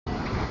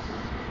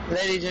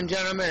Ladies and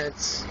gentlemen,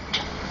 it's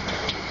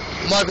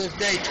Mother's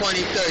Day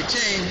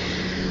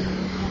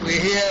 2013.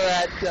 We're here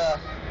at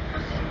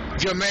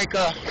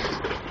Jamaica,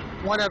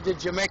 one of the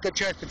Jamaica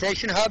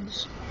transportation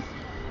hubs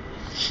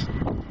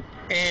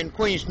in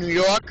Queens, New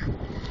York.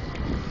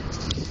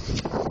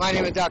 My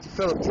name is Dr.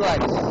 Philip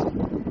DRICE.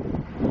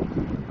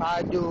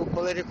 I do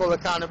political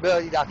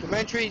accountability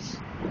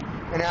documentaries,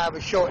 and I have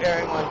a show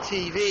airing on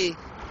TV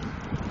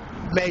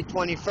May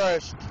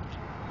 21st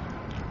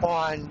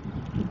on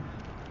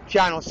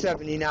Channel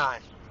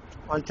 79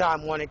 on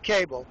Time Warner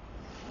Cable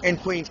in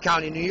Queens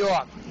County, New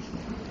York.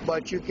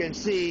 But you can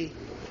see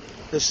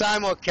the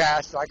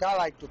simulcast, like I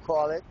like to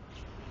call it,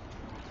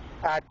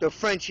 at the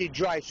Frenchy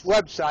DRICE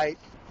website.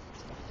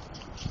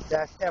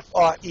 That's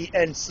FRENCHIE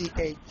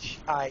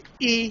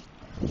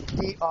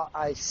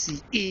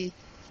DRICE,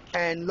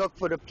 and look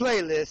for the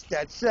playlist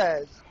that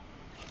says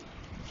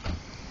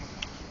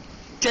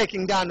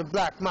Taking Down the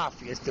Black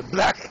Mafia. It's the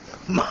Black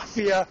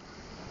Mafia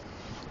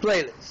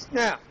playlist.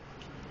 Now,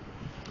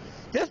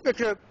 this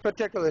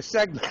particular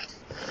segment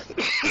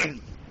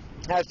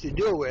has to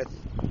do with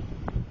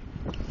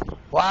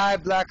why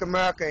Black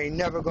America ain't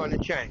never going to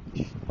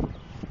change,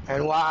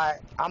 and why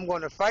I'm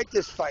going to fight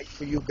this fight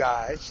for you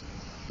guys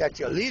that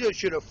your leaders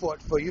should have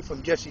fought for you,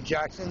 from Jesse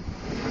Jackson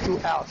to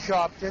Al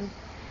Sharpton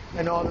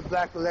and all the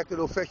black elected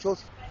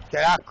officials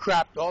that I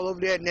crapped all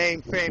over their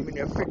name, fame, and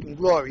their freaking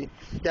glory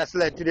that's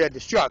led to their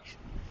destruction.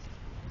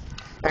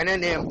 And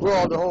then they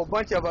embroiled a whole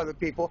bunch of other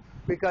people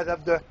because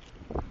of the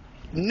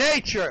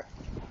nature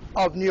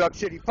of New York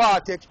City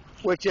politics,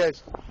 which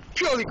is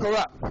purely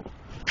corrupt.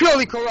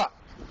 Purely corrupt.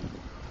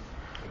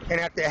 And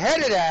at the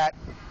head of that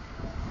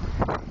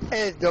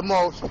is the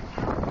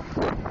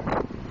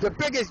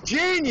biggest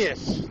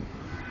genius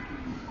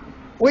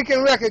we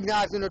can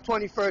recognize in the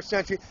 21st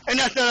century, and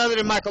that's none other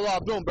than Michael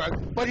R.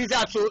 Bloomberg, but he's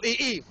absolutely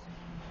evil.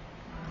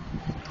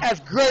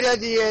 As great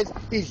as he is,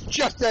 he's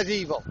just as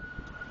evil.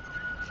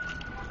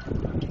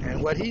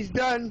 And what he's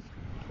done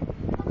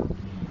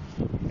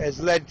has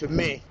led to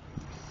me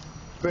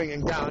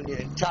bringing down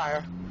the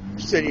entire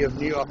city of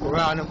New York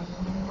around him,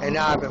 and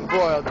now I've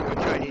embroiled the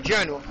Attorney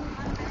General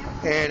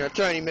in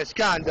attorney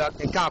misconduct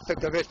and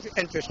conflict of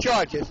interest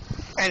charges,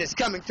 and it's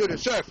coming to the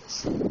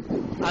surface.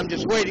 I'm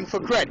just waiting for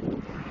credit.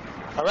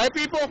 All right,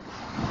 people?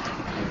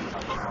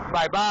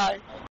 Bye-bye.